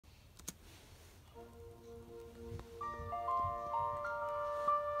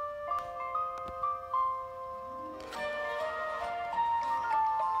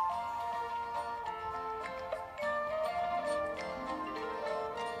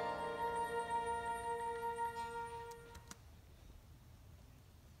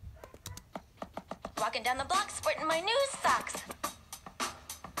walking down the block sporting my new socks.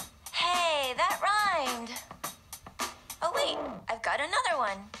 Hey, that rhymed. Oh wait, I've got another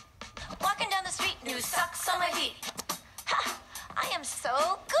one. Walking down the street, new socks on my feet. Ha! I am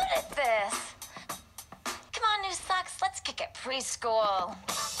so good at this. Come on, new socks, let's kick it preschool.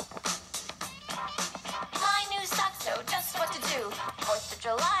 My new socks know just what to do. 4th of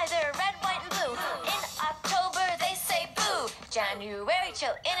July, they're red, white, and blue. In October, they say boo. January,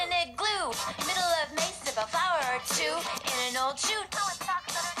 chill in an igloo. Middle of May, sip a flower or two. In an old shoe, know what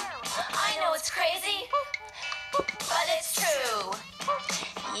socks that are new. I know it's crazy, but it's true.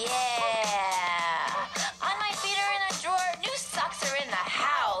 Yeah. On my feet are in a drawer. New socks are in the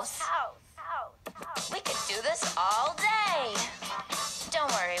house. We could do this all day. Don't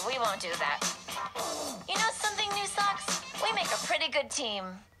worry, we won't do that. You know something, new socks? We make a pretty good team.